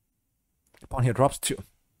 The pawn here drops too.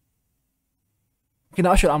 Okay,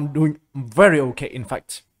 now actually I'm doing very okay, in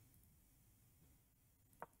fact.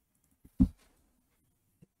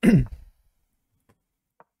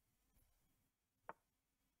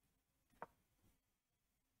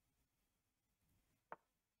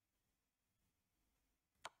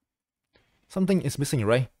 Something is missing,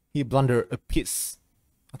 right? He blundered a piece.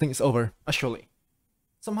 I think it's over, actually.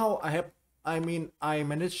 Somehow I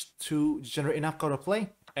managed to generate enough counterplay,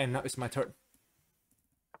 and now it's my turn.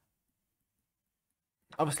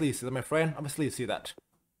 Obviously you see that, my friend. Obviously you see that.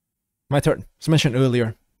 My turn, as mentioned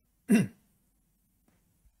earlier.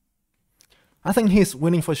 I think he's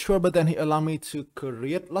winning for sure, but then he allowed me to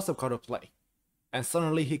create lots of counterplay. And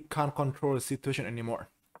suddenly he can't control the situation anymore.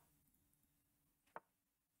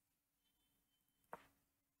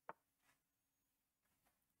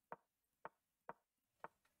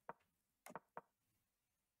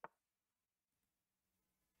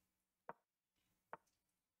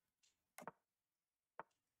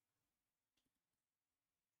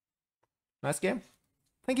 Nice game.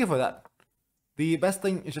 Thank you for that. The best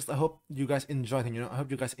thing is just I hope you guys enjoyed it, you know. I hope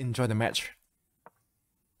you guys enjoy the match.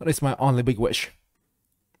 That is my only big wish.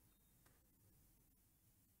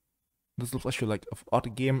 This looks actually like an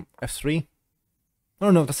odd game. F3. I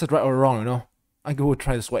don't know if that's right or wrong, you know. I go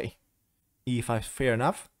try this way. E5, fair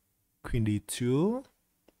enough. Queen D2.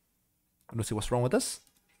 I don't see what's wrong with this.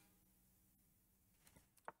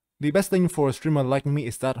 The best thing for a streamer like me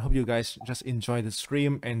is that I hope you guys just enjoy the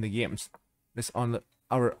stream and the games. This on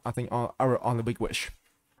our only big wish.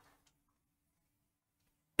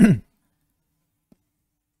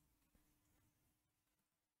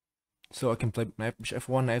 So I can play knight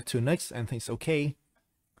f1, knight f2 next, and things okay.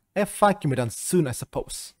 f5 can be done soon, I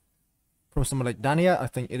suppose. From someone like Danya, I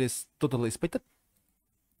think it is totally expected.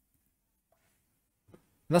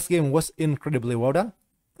 Last game was incredibly well done.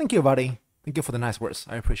 Thank you, buddy. Thank you for the nice words.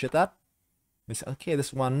 I appreciate that. Okay,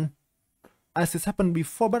 this one, as it's happened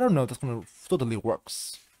before, but I don't know if that's gonna totally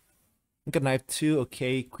works. Got knight 2,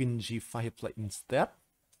 okay, queen g5 he played instead.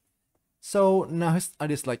 So now his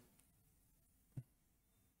idea is like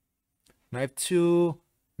knight 2,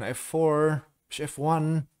 knight 4,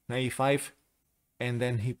 f1, knight e5, and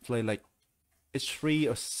then he played like h3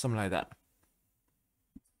 or something like that.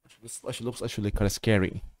 This actually looks kind of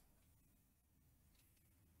scary.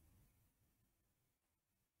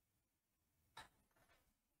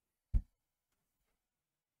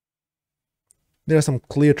 There are some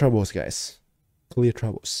clear troubles, guys. Clear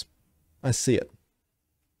troubles. I see it.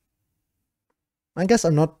 I guess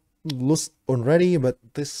I'm not loose already, but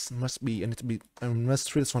this must be, I must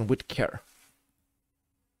treat this one with care.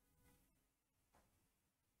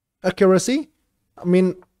 Accuracy? I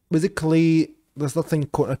mean, basically, there's nothing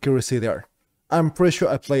called accuracy there. I'm pretty sure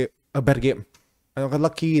I play a bad game. I got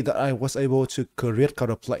lucky that I was able to create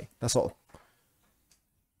counterplay. That's all.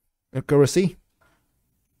 Accuracy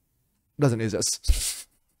doesn't exist.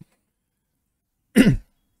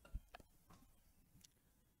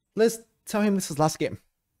 Let's tell him this is last game.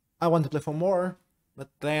 I want to play for more, but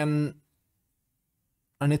then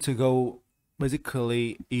I need to go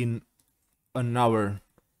basically in an hour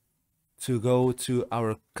to go to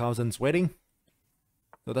our cousin's wedding.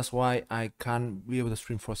 So that's why I can't be able to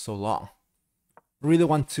stream for so long. Really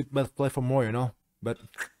want to play for more, you know, but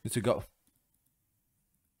need to go.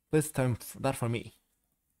 Please time that for me.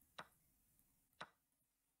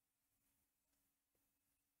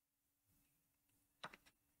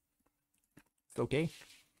 It's okay.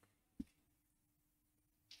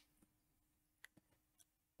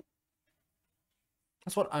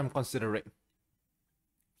 That's what I'm considering.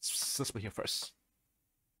 Let's be here first.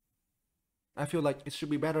 I feel like it should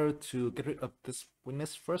be better to get rid of this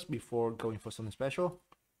witness first before going for something special.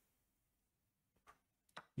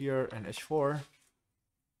 Here and h4.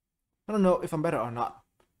 I don't know if I'm better or not.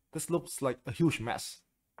 This looks like a huge mess.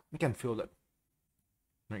 I can feel it.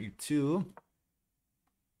 Knight e2.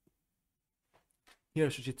 Here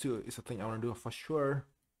g2 is a thing I want to do for sure.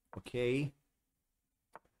 Okay.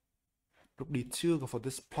 Rook d2, go for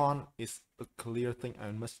this pawn is a clear thing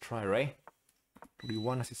I must try, right? Rook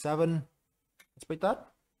d1, c7. Let's play that.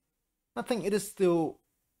 I think it is still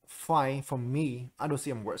fine for me. I don't see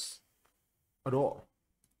him worse at all.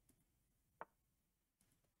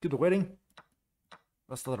 To the wedding.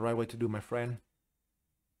 That's not the right way to do, my friend.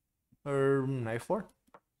 Knight 4.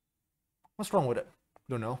 What's wrong with it?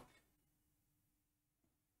 Don't know.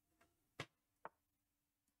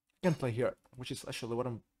 Can play here, which is actually what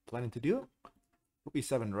I'm planning to do. Rook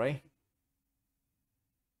e7, right?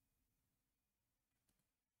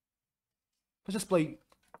 Let's just play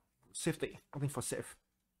safety. I think for safe.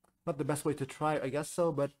 Not the best way to try, I guess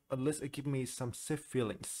so, but at least it gives me some safe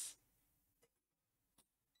feelings.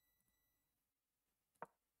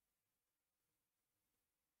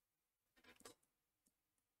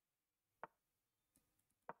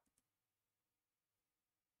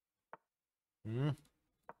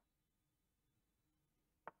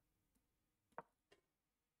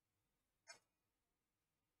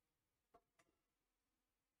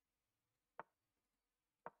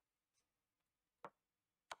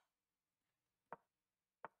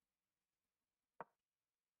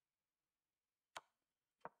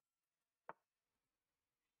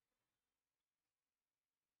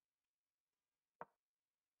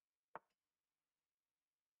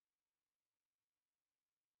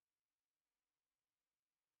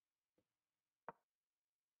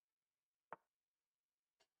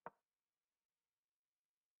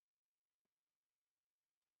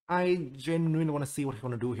 I genuinely want to see what he's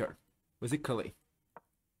going to do here, basically.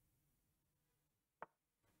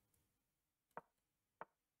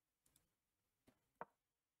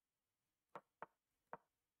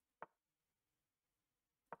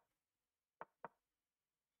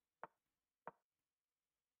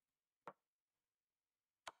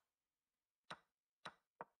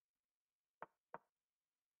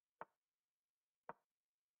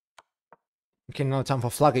 Okay, now time for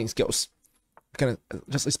flagging skills. I can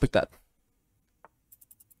just expect that.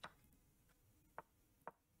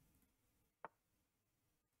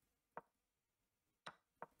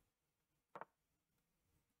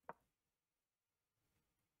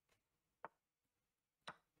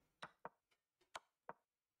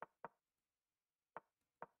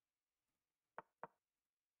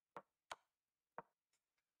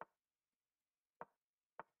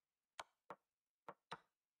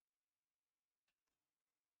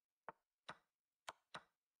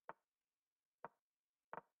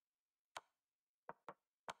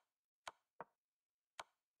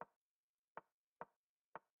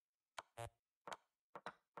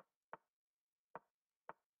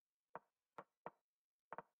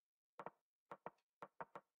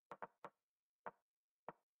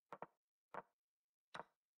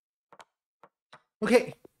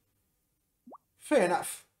 Okay, fair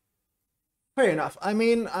enough. Fair enough. I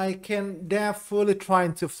mean, I can definitely try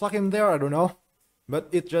to flag him there, I don't know. But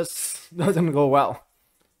it just doesn't go well.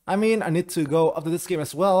 I mean, I need to go after this game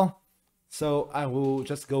as well. So I will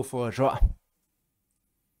just go for a draw.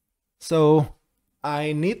 So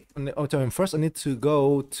I need, first I need to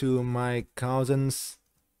go to my cousin's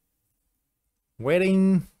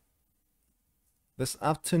wedding this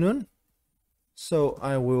afternoon. So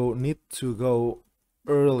I will need to go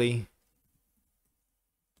early.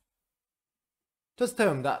 Just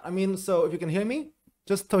tell him that. I mean, so if you can hear me,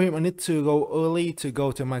 just tell him I need to go early to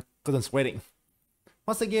go to my cousin's wedding.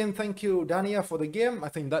 Once again, thank you, Danya, for the game. I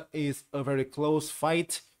think that is a very close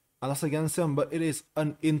fight. I lost against him, but it is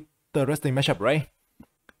an interesting matchup, right?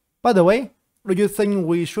 By the way, do you think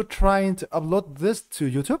we should try to upload this to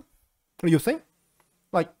YouTube? What do you think?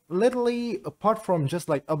 Like, literally, apart from just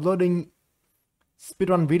like uploading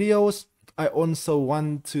speedrun videos, I also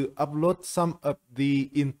want to upload some of the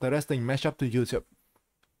interesting matchup to YouTube,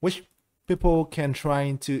 which people can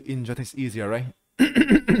try to enjoy things easier, right?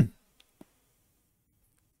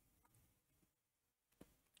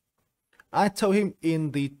 I told him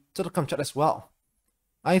in the Telegram chat as well.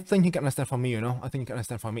 I think he can understand for me, you know? I think he can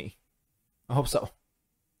understand for me. I hope so.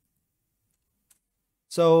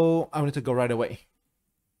 So, I need to go right away.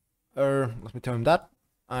 Let me tell him that.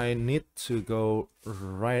 I need to go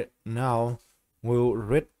right now. Will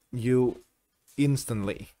read you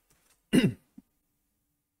instantly.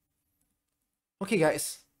 Okay,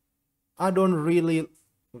 guys. I don't really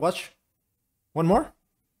watch. One more?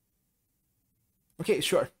 Okay,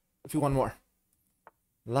 sure. If you want more.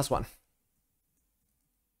 Last one.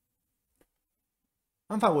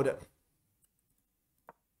 I'm fine with it.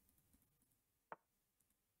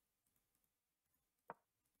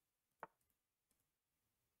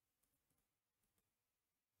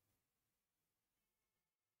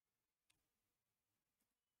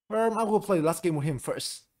 I will play the last game with him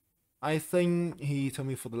first. I think he told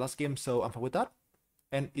me for the last game, so I'm fine with that.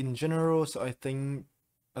 And in general, so I think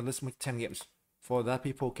let's make 10 games. For that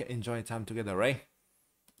people can enjoy time together, right?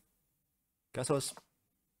 Gasos.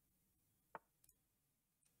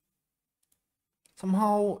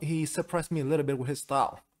 Somehow he surprised me a little bit with his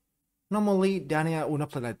style. Normally, Danya would not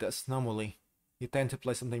play like this. Normally, he tend to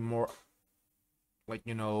play something more like,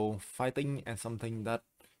 you know, fighting and something that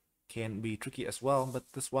can be tricky as well.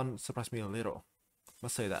 But this one surprised me a little.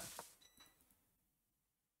 Must say that.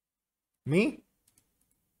 Me?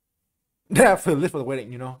 Definitely live for the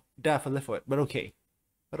wedding, you know. Definitely live for it. But okay.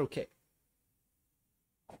 But okay.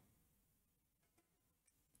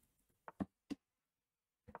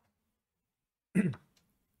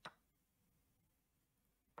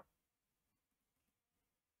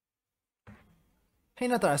 Hey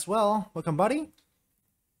Nata as well. Welcome, buddy.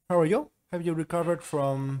 How are you? Have you recovered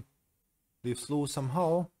from the flu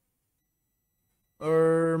somehow?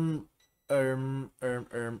 What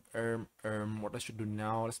I should do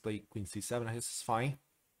now? Let's play Queen C7. I guess it's fine.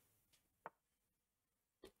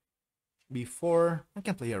 Before I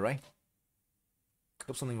can play here, right?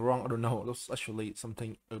 Got something wrong? I don't know. That's actually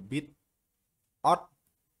something a bit odd,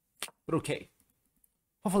 but okay.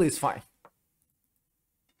 Hopefully it's fine.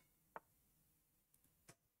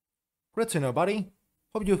 Great to know, buddy.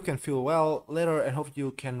 Hope you can feel well later and hope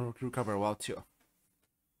you can recover well too.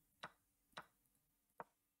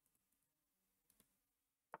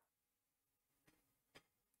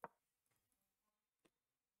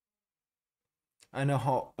 I know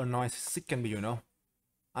how annoying sick can be, you know.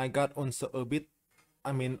 I got also a bit,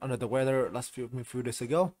 under the weather last few days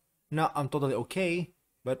ago. Now I'm totally okay,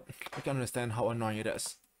 but I can understand how annoying it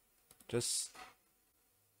is. Just,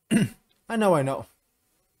 I know.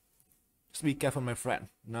 Just be careful, my friend.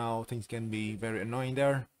 Now things can be very annoying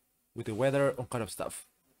there with the weather, all kind of stuff.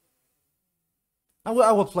 I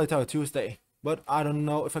will play Tower Tuesday, but I don't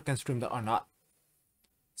know if I can stream that or not.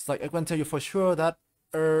 It's like I can tell you for sure that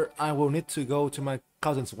I will need to go to my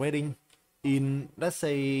cousin's wedding in, let's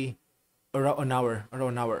say, around an hour,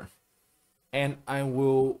 and I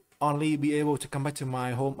will only be able to come back to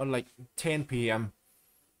my home at like 10 p.m.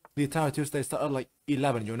 The Tower Tuesday start at like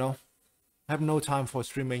 11, you know. I have no time for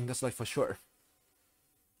streaming, that's like for sure.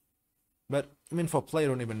 But for play, I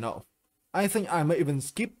don't even know. I think I may even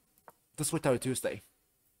skip this week Tower Tuesday.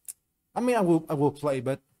 I will play,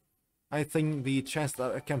 but I think the chance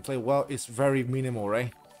that I can play well is very minimal,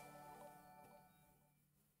 right?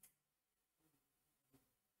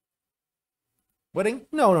 Wedding?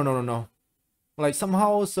 No. Like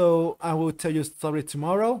somehow, so I will tell you story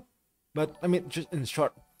tomorrow. But just in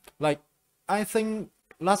short, like I think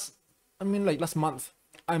last month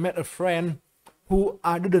I met a friend who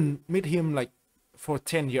I didn't meet him like for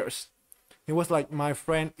 10 years. He was like my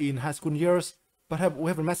friend in high school years, but we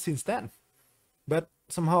haven't met since then. But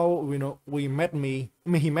somehow, you know, he met me,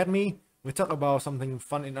 we talked about something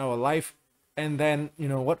fun in our life, and then, you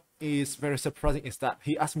know, what is very surprising is that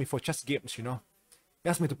he asked me for chess games, you know. He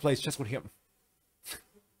asked me to play chess with him.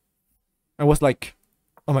 I was like,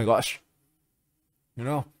 oh my gosh. You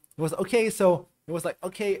know, it was okay, so it was like,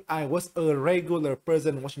 okay, I was a regular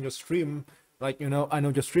person watching your stream. Like, you know, I know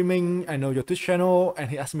you're streaming, I know your Twitch channel,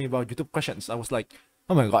 and he asked me about YouTube questions. I was like,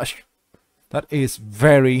 oh my gosh, that is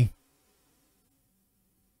very,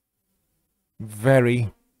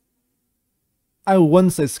 I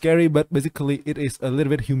won't say scary, but basically it is a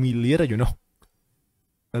little bit humiliated, you know.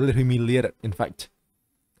 A little humiliated, in fact.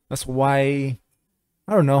 That's why,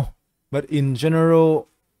 I don't know, but in general,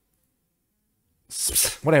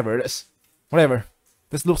 whatever it is, whatever.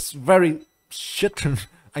 This looks very shit,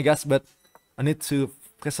 I guess, but I need to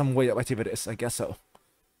get some way of activities, I guess so.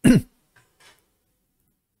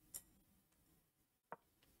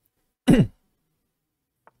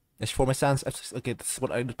 As for my stance, okay, this is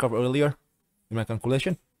what I did cover earlier in my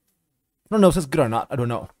calculation. I don't know if it's good or not, I don't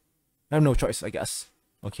know. I have no choice, I guess.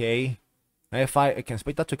 Okay, knight f5, I can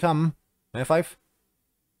expect that to come. Knight f5.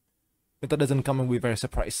 If that doesn't come, I'll be very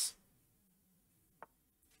surprised.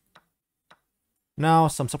 Now,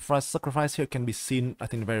 some sacrifice here can be seen, I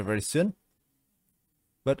think, very, very soon.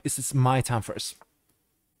 But it's my time first.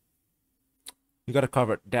 You gotta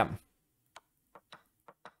cover it, damn.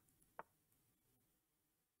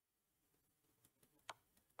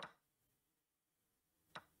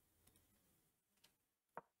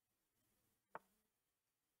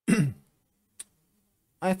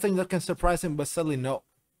 I think that can surprise him, but sadly no.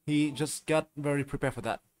 He just got very prepared for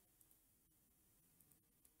that.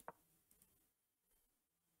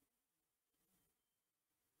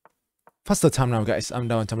 Faster time now, guys. I'm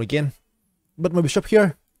down time again. But my bishop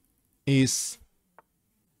here is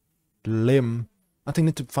lame. I think I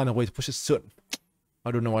need to find a way to push it soon.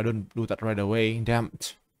 I don't know. I don't do that right away. Damn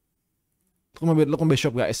it. Look at my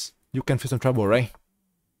bishop, guys. You can feel some trouble, right?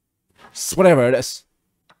 Just whatever it is.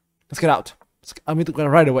 Let's get out. I need to go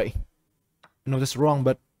right away. I know this is wrong,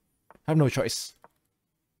 but I have no choice.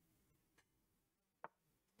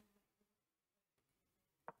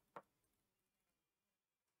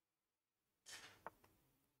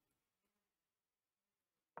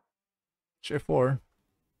 H4.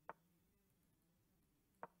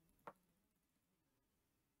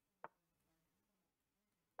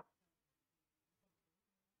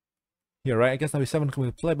 Here, right? I guess now 7 can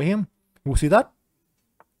be played by him. We'll see that.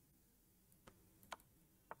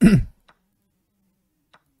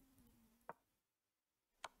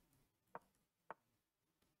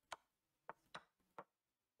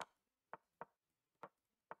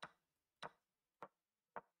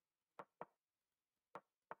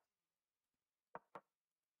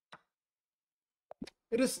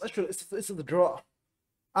 It is actually, it's the draw.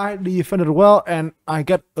 I defended well and I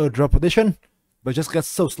get a draw position, but just got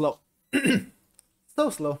so slow. So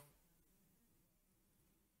slow.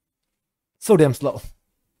 So damn slow.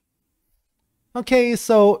 Okay,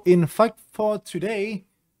 so in fact for today,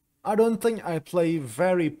 I don't think I play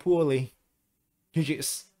very poorly.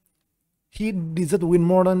 GG's. He deserved to win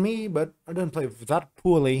more than me, but I don't play that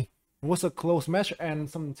poorly. It was a close match and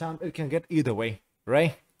sometimes it can get either way,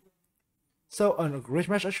 right? So a great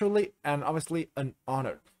match actually, and obviously an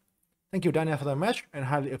honor. Thank you, Danya, for the match, and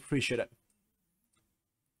highly appreciate it.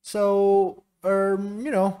 So,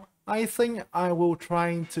 you know, I think I will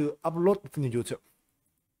try to upload it to YouTube.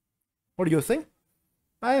 What do you think?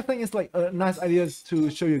 I think it's like a nice idea to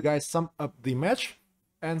show you guys some of the match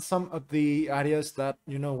and some of the ideas that,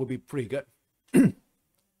 you know, will be pretty good.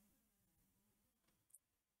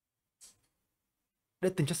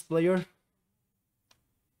 Letting chess player.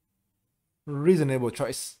 Reasonable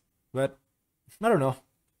choice, but I don't know.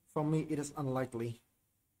 For me, it is unlikely.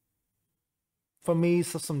 For me,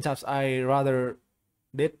 so sometimes I rather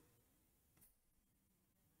did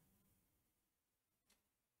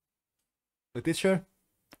the teacher.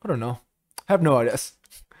 I don't know. I have no ideas.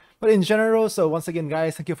 But in general, so once again,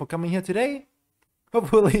 guys, thank you for coming here today.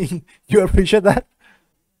 Hopefully, you appreciate that.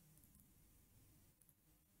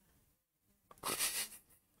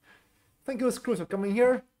 Thank you, Screws, for coming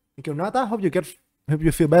here. Thank you, Nata. Hope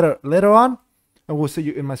you feel better later on. I will see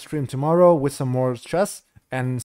you in my stream tomorrow with some more chess and